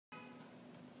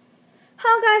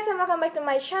Hello guys and welcome back to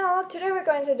my channel. Today we're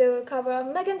going to do a cover of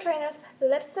Meghan Trainor's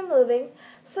Lips and Moving.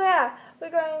 So yeah, we're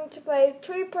going to play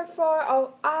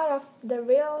 3/4 out of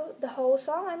the whole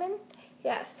song,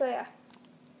 Yeah, so yeah.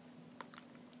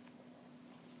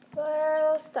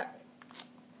 We'll start.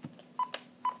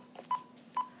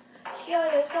 Your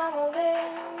lips are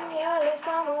moving, your lips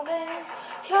are moving,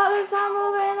 your lips are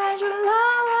moving and you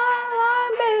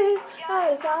lie, baby. Your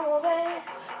lips are moving,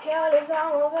 your lips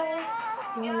are moving,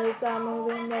 your lips are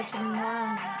moving that you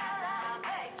know.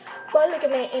 Boy, look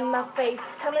at me in my face.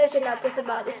 Tell me that you're not just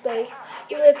about the space.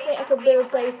 You really think I could be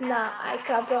replaced? Nah, I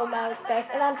come from outer space.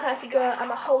 And I'm classy girl, I'm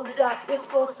a hold up. We're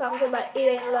full something, but it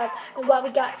ain't love. And what we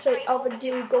got straight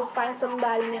overdue, go find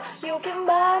somebody new. You can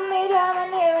buy me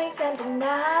diamond earrings and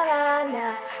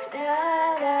na-na-na,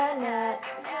 na-na-na,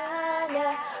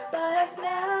 na-na. But I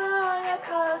smell on your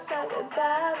clothes like a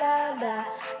ba-ba-ba,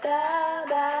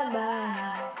 ba-ba-ba.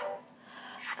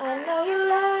 I know you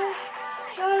lie,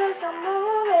 your lips are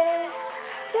moving.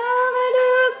 Tell me, do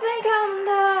you think I'm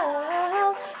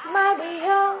down? Might be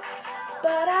young,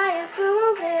 but I ain't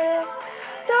stupid.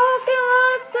 Talking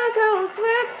round circles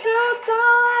with your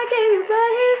tongue. I gave you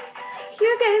bass,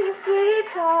 you gave me sweet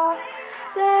talk.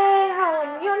 Say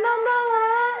home, you're number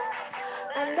one.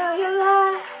 I know you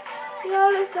lie, your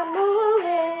lips are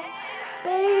moving.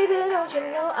 Baby, don't you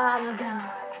know I'm down?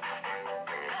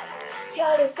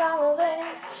 Your lips are moving,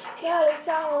 your lips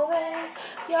are moving,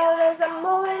 your lips are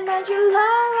moving and you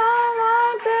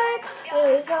lie, babe. Your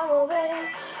lips are moving,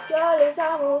 your lips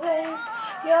are moving,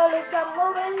 your lips are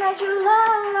moving and you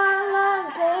lie,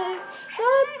 babe.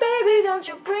 Oh baby, don't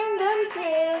you bring them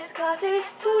tears, 'cause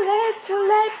it's too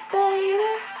late,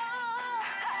 baby.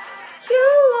 You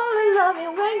only love me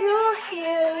when you're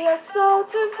here, you're so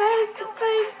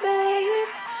two-faced, babe.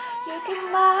 You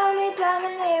can buy me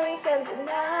diamond earrings and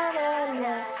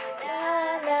na-na-na,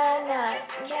 na-na-na,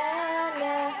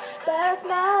 na-na. But I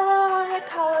smell on your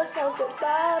collar so good,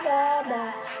 ba-ba-ba,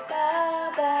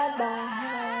 ba-ba-ba.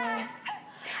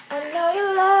 I know you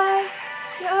lie,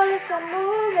 your lips are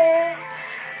moving.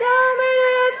 Tell me, do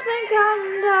you think I'm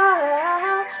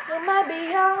down? You might be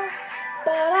young,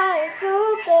 but I ain't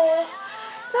stupid.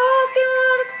 Talking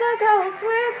round in circles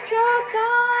with your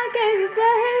tongue. I gave you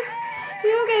bass,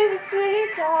 you gave me sweet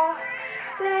talk.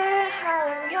 Say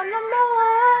home, you're number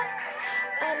one.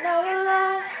 I know you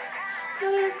lie,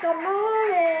 your lips are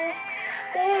moving.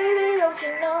 Baby, don't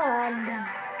you know I'm down?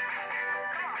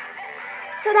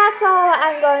 So that's all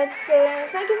I'm going to sing.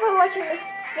 Thank you for watching this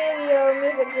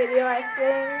music video, I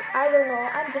think. I don't know,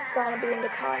 I'm just gonna be in the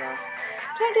car now.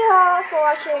 Thank you all for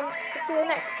watching. See you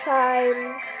next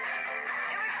time.